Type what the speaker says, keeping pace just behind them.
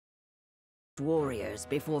engrossed warriors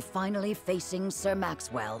before finally facing Sir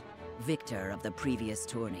Maxwell, victor of the previous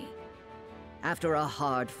tourney. After a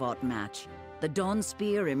hard-fought match, the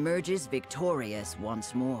Dawnspear emerges victorious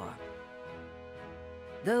once more.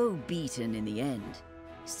 Though beaten in the end,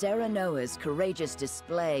 Serenoa's courageous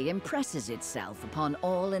display impresses itself upon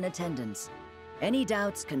all in attendance. Any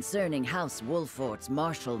doubts concerning House Wolfort's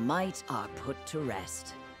martial might are put to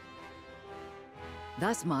rest.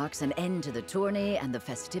 Thus marks an end to the tourney and the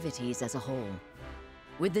festivities as a whole.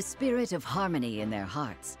 With the spirit of harmony in their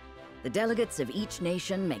hearts, the delegates of each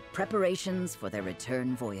nation make preparations for their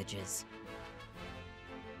return voyages.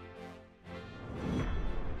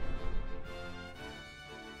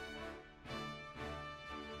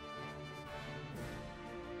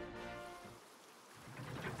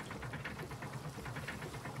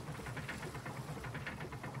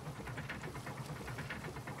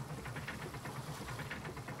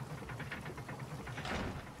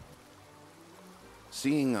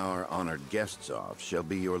 Seeing our honored guests off shall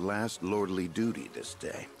be your last lordly duty this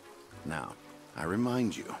day. Now, I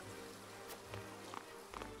remind you.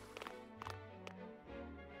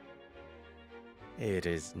 It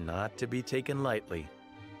is not to be taken lightly.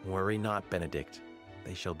 Worry not, Benedict.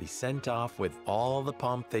 They shall be sent off with all the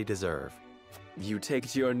pomp they deserve. You take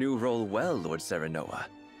to your new role well, Lord Serenoa.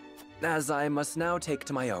 As I must now take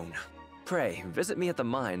to my own. Pray, visit me at the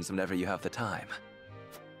mines whenever you have the time.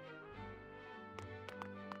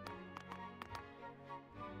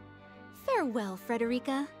 Farewell,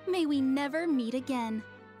 Frederica. May we never meet again.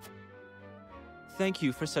 Thank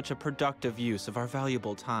you for such a productive use of our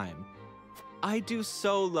valuable time. I do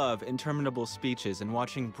so love interminable speeches and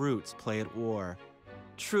watching brutes play at war.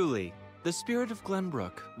 Truly, the spirit of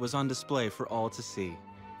Glenbrook was on display for all to see.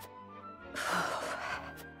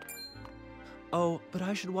 Oh, but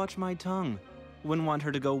I should watch my tongue. Wouldn't want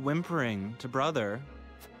her to go whimpering to brother.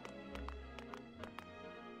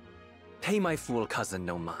 Pay my fool cousin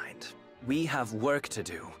no mind. We have work to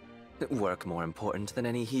do. Work more important than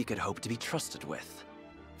any he could hope to be trusted with.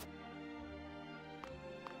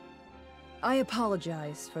 I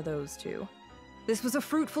apologize for those two. This was a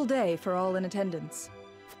fruitful day for all in attendance.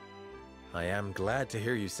 I am glad to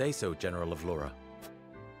hear you say so, General of Laura.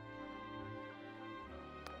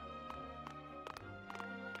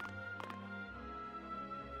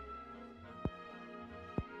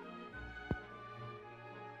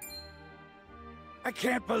 I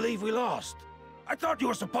can't believe we lost. I thought you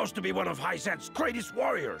were supposed to be one of Hyzant's greatest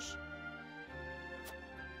warriors.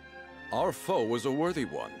 Our foe was a worthy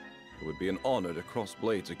one. It would be an honor to cross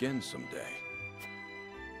blades again someday.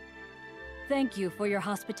 Thank you for your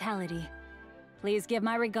hospitality. Please give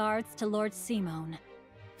my regards to Lord Simone.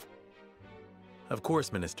 Of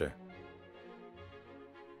course, Minister.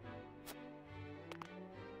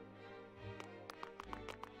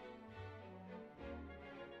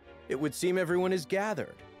 It would seem everyone is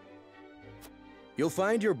gathered. You'll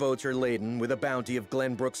find your boats are laden with a bounty of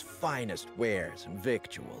Glenbrook's finest wares and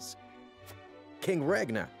victuals. King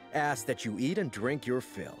Regna asks that you eat and drink your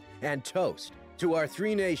fill, and toast to our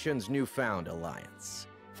three nations' newfound alliance.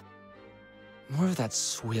 More of that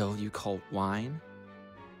swill you call wine?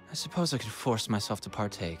 I suppose I could force myself to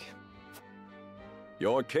partake.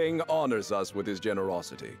 Your king honors us with his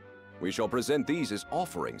generosity. We shall present these as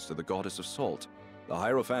offerings to the goddess of salt. The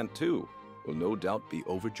Hierophant, too, will no doubt be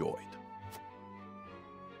overjoyed.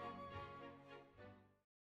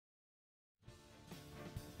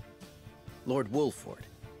 Lord Wolford,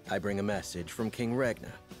 I bring a message from King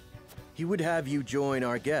Regna. He would have you join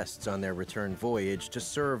our guests on their return voyage to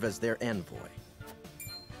serve as their envoy.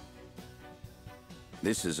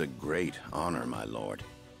 This is a great honor, my lord.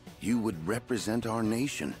 You would represent our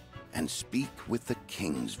nation and speak with the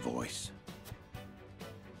king's voice.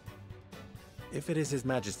 If it is His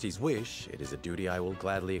Majesty's wish, it is a duty I will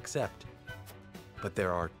gladly accept. But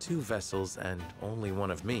there are 2 vessels and only one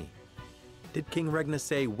of me. Did King Regna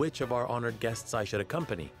say which of our honored guests I should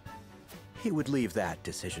accompany? He would leave that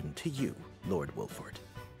decision to you, Lord Wolford.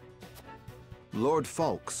 Lord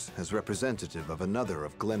Falks, as representative of another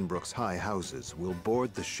of Glenbrook's high houses, will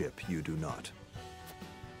board the ship you do not.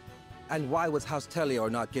 And why was House Tellior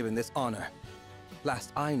not given this honor?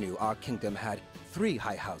 Last I knew, our kingdom had 3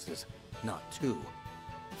 high houses, not 2.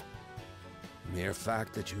 Mere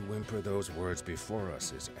fact that you whimper those words before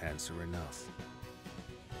us is answer enough.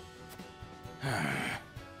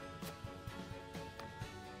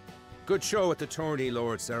 Good show at the tourney,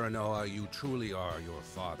 Lord Serenoa. You truly are your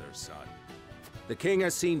father's son. The king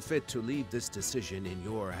has seen fit to leave this decision in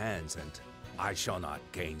your hands, and I shall not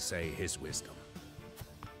gainsay his wisdom.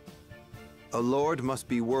 A lord must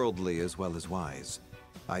be worldly as well as wise.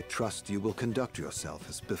 I trust you will conduct yourself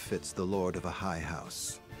as befits the lord of a high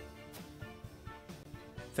house.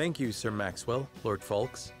 Thank you, Sir Maxwell, Lord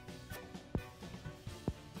Fawkes.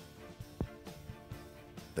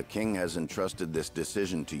 The king has entrusted this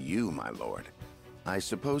decision to you, my lord. I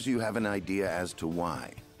suppose you have an idea as to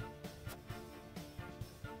why.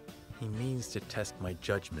 He means to test my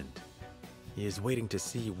judgment. He is waiting to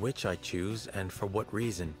see which I choose and for what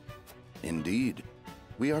reason. Indeed.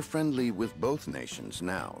 We are friendly with both nations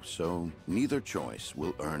now, so neither choice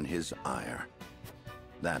will earn his ire.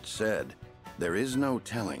 That said, there is no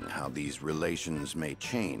telling how these relations may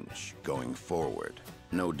change going forward.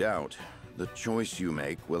 No doubt, the choice you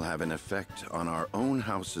make will have an effect on our own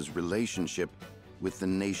house's relationship with the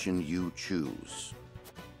nation you choose.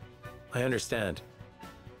 I understand.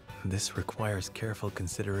 This requires careful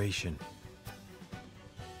consideration.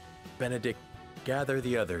 Benedict, gather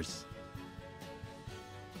the others.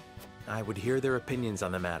 I would hear their opinions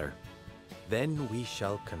on the matter. Then we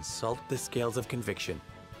shall consult the scales of conviction.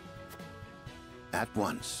 At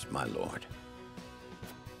once, my lord.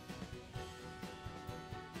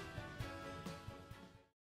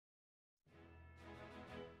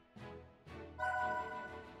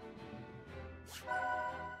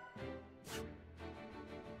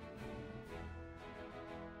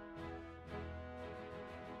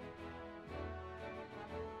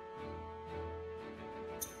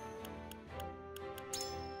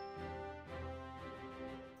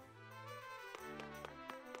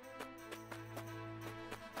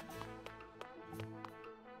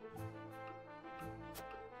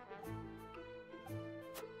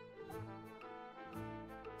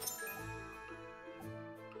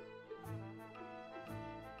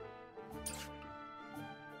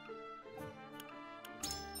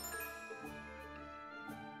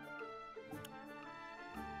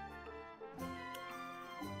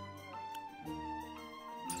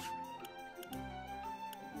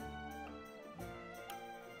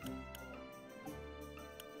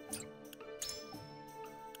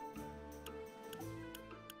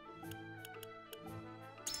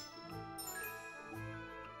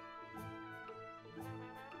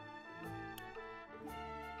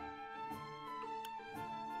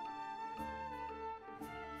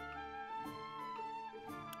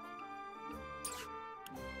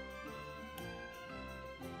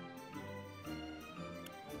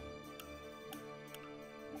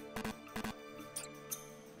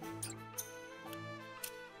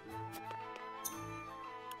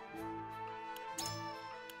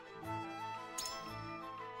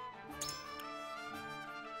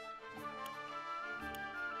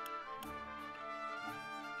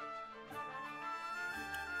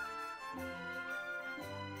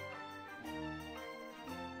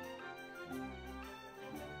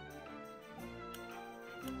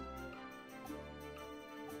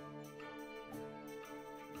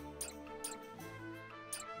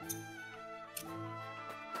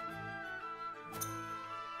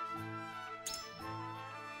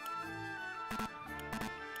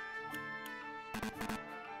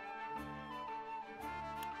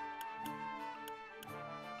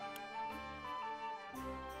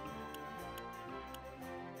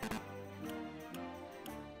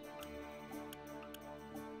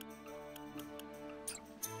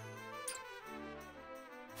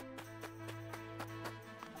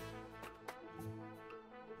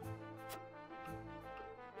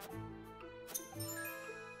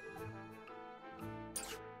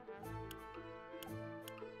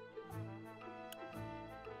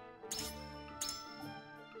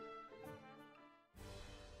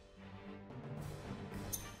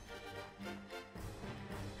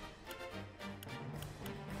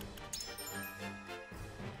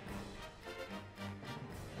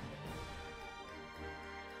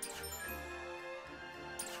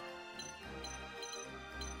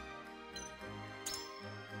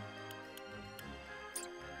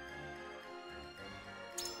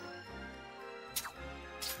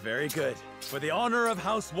 Very good. For the honor of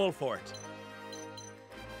House Wolfort.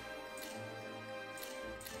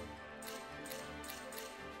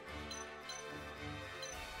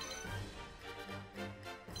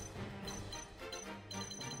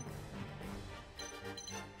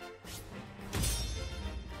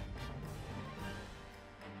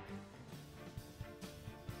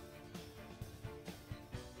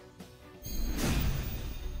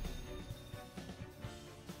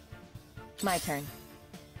 My turn.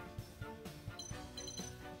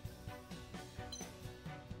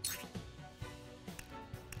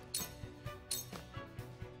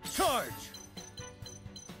 Charge!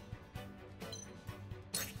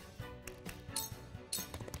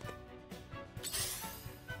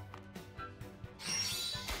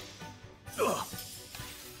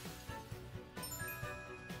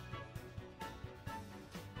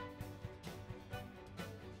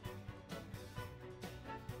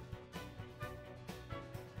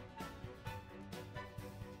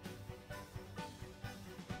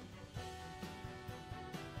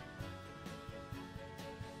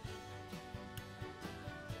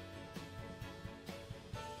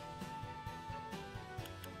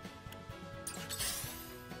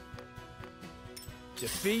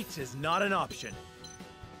 Defeat is not an option.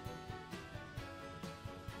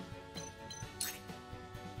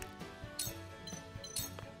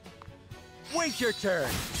 Wait your turn!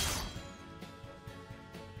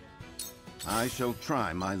 I shall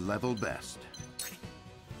try my level best.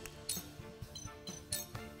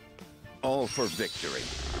 All for victory.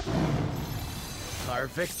 Our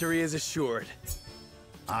victory is assured.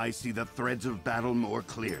 I see the threads of battle more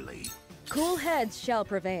clearly. Cool heads shall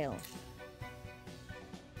prevail.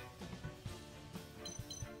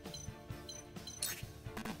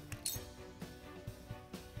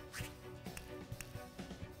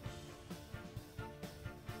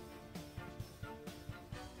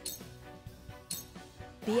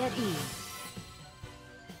 Be at ease.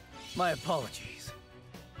 My apologies.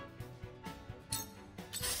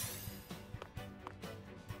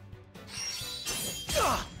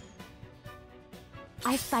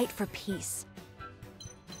 I fight for peace.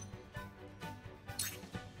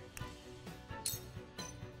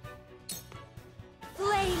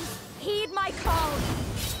 Flames, heed my call!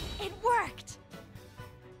 It worked!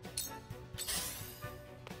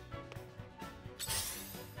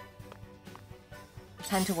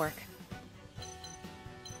 Time to work.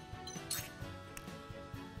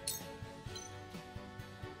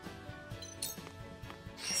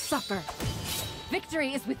 Suffer.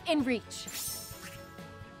 Victory is within reach.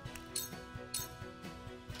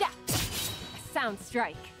 That! A sound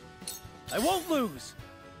strike. I won't lose!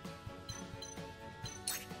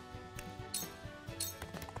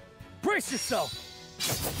 Brace yourself!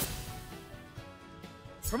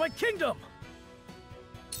 For my kingdom!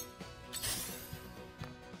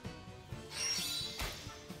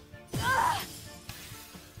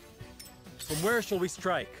 From where shall we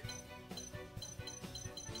strike?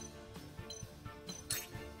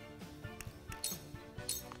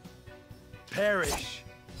 Perish!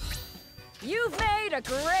 You've made a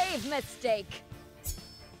grave mistake.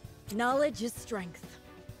 Knowledge is strength.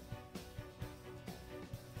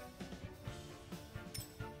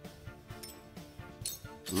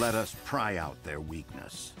 Let us pry out their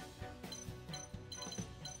weakness.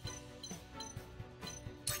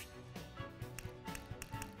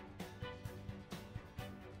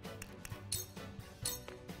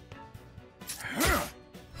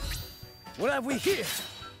 What have we here?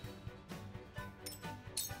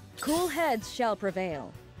 Cool heads shall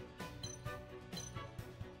prevail.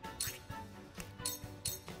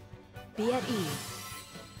 Be at ease.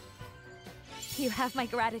 You have my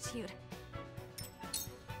gratitude.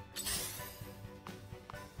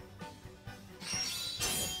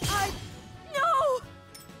 No!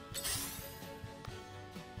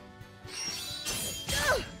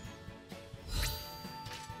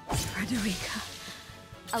 Frederica,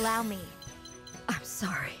 Allow me. I'm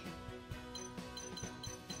sorry.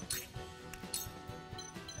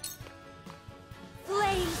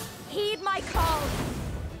 Flames, heed my call!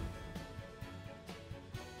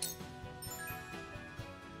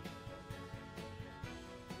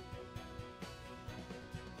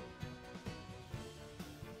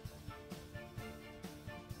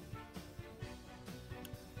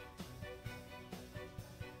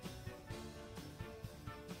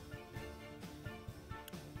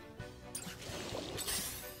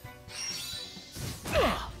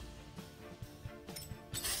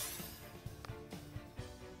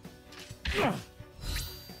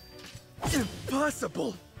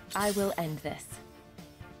 Impossible! I will end this.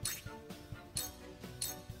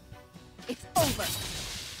 It's over!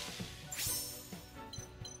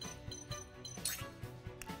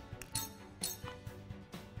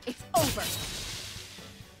 It's over!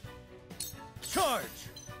 Charge!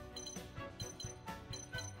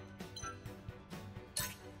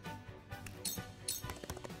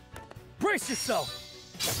 Brace yourself!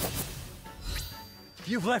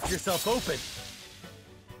 You've left yourself open.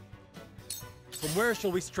 From where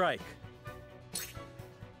shall we strike?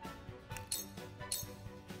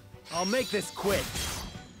 I'll make this quick.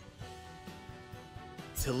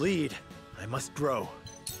 To lead, I must grow.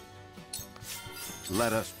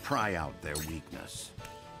 Let us pry out their weakness.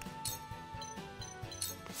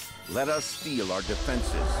 Let us steel our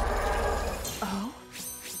defenses. Oh?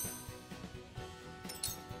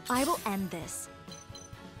 I will end this.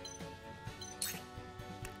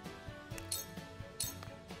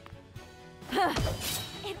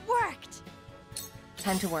 It worked!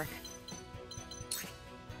 Time to work.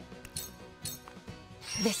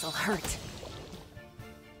 This'll hurt.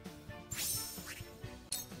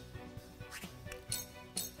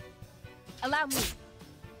 Allow me.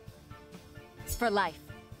 For life.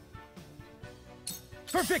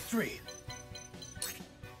 For victory!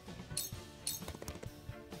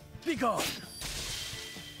 Be gone!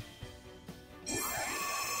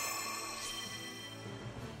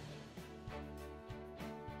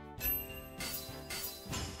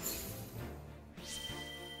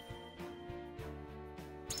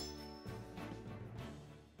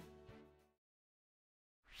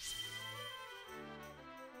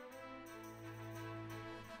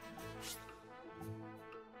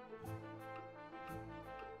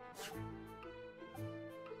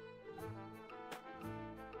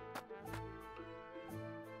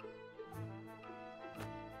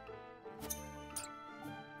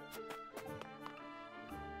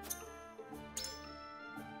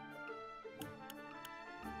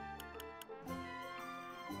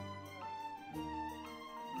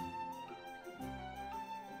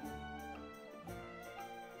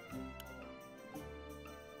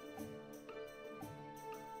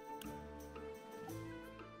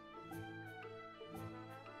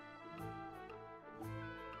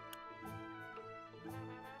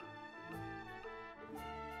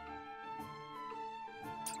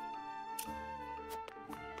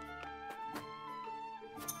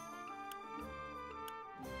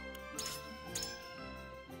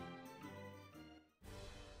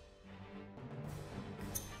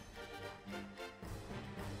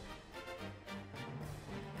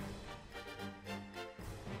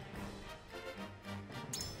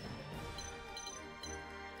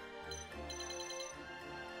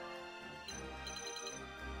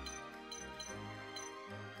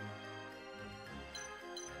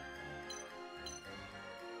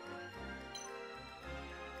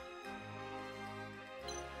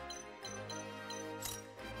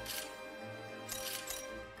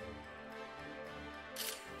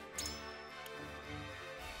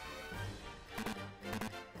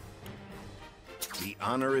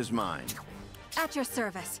 honor is mine. At your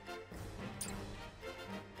service.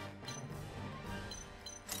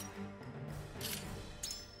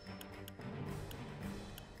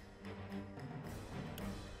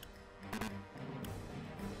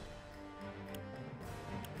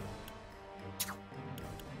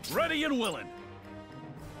 Ready and willing.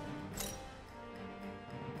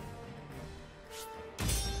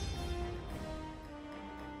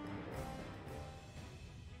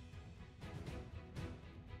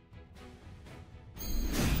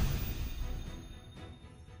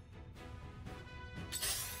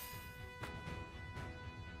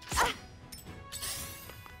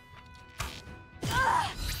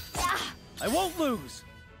 I won't lose!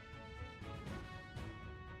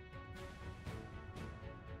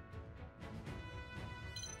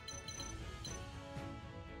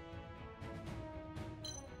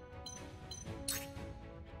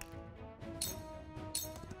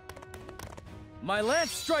 My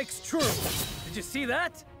lance strikes true! Did you see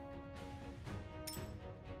that?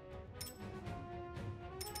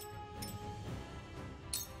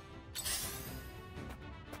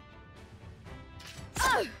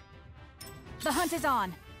 The hunt is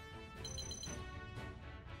on.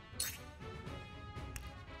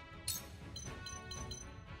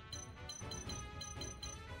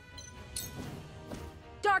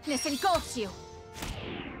 Darkness engulfs you.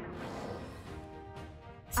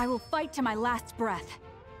 I will fight to my last breath.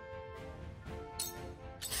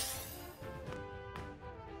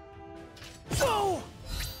 No!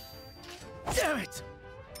 Damn it!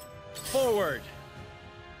 Forward!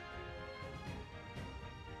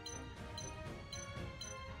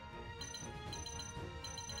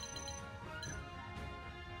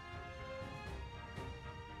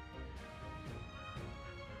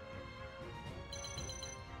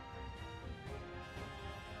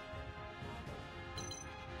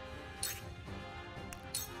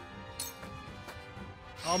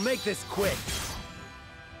 I'll make this quick.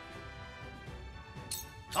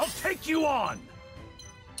 I'll take you on!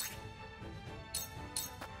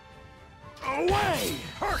 Away!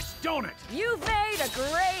 Hurts, don't it? You've made a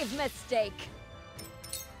grave mistake.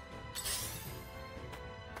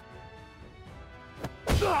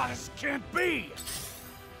 Ah, this can't be!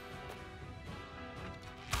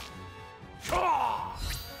 Ah!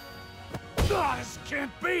 Ah, this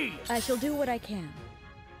can't be! I shall do what I can.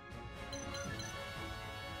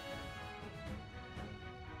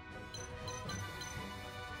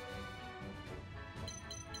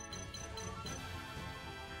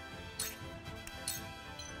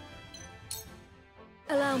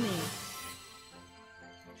 Allow me.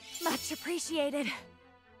 Much appreciated.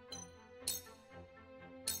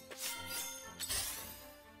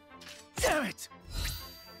 Damn it!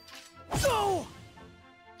 No!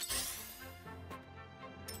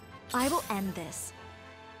 I will end this.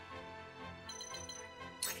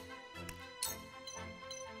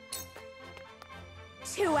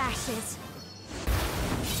 To ashes.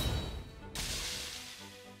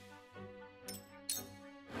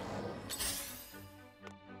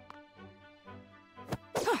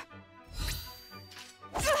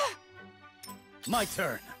 My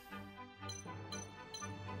turn.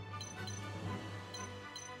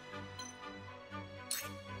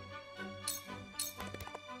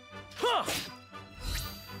 Huh!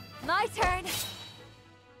 My turn.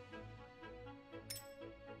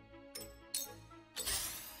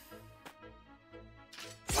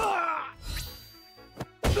 Ah!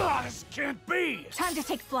 Ah, this can't be! Time to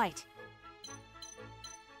take flight.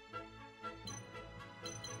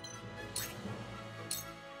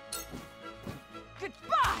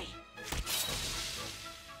 Goodbye!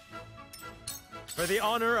 For the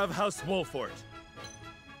honor of House Wolfort.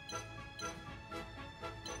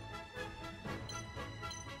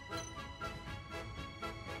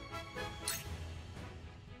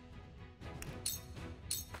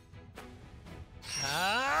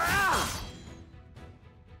 Ah!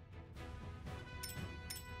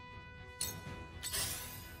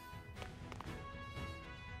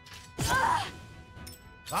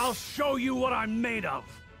 I'll show you what I'm made of!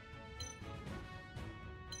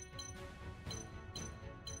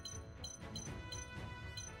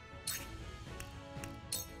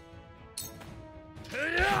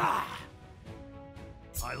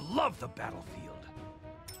 I love the battlefield.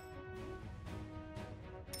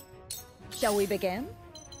 Shall we begin?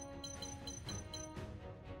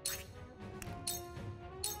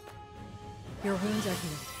 Your wounds are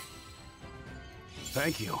healed.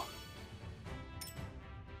 Thank you.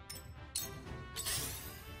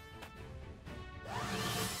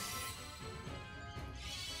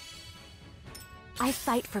 I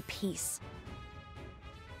fight for peace.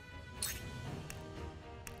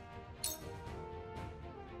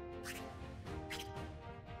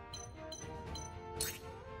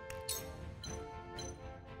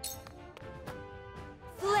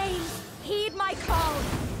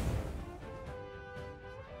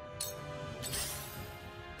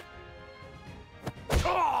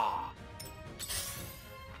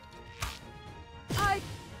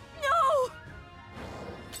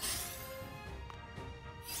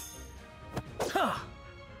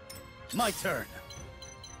 My turn.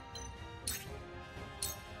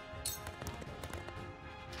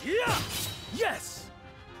 Yeah! Yes!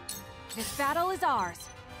 This battle is ours.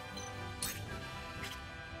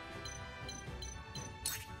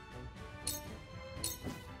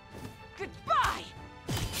 Goodbye!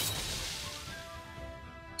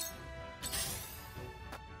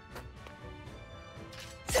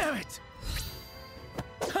 Damn it!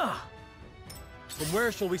 Ha! From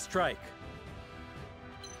where shall we strike?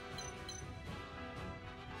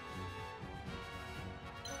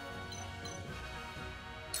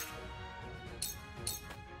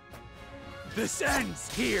 This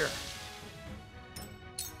ends here!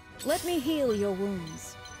 Let me heal your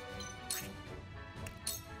wounds.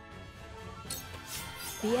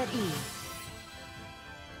 Be at ease.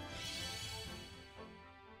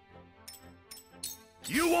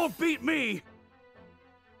 You won't beat me!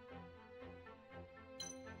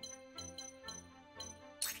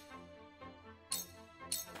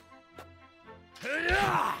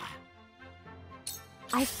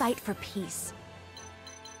 I fight for peace.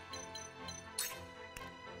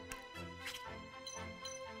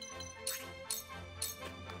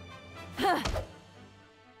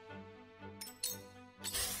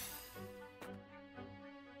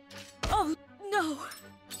 Oh, no!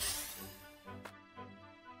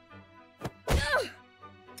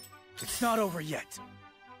 It's not over yet.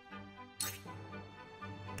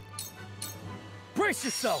 Brace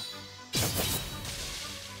yourself!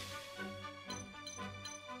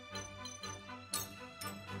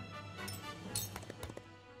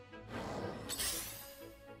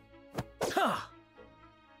 Ha!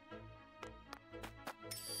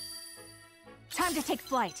 Time to take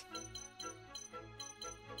flight.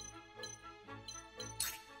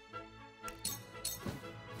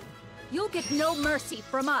 You'll get no mercy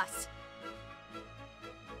from us.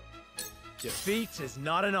 Defeat is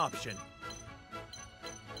not an option.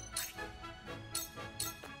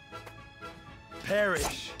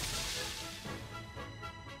 Perish.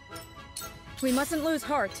 We mustn't lose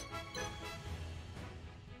heart.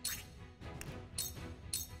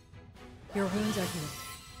 Your wounds are healed.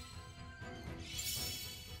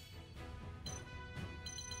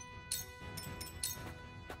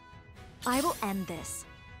 I will end this.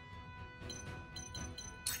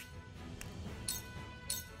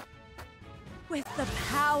 With the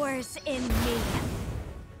powers in me.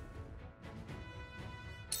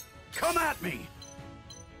 Come at me!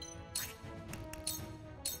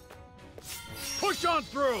 Push on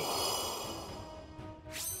through!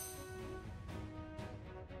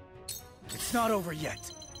 It's not over yet.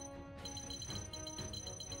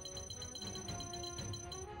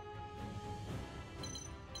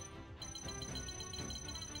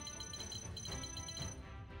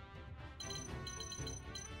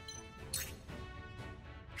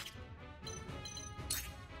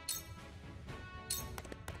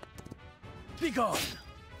 Be gone!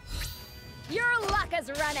 Your luck has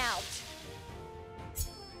run out!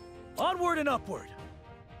 Onward and upward!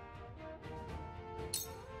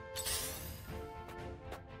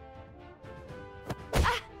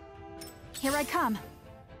 Ah! Here I come.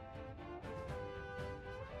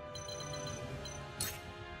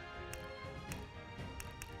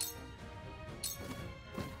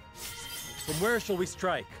 From where shall we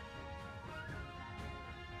strike?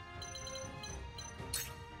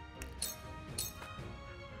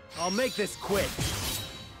 I'll make this quick.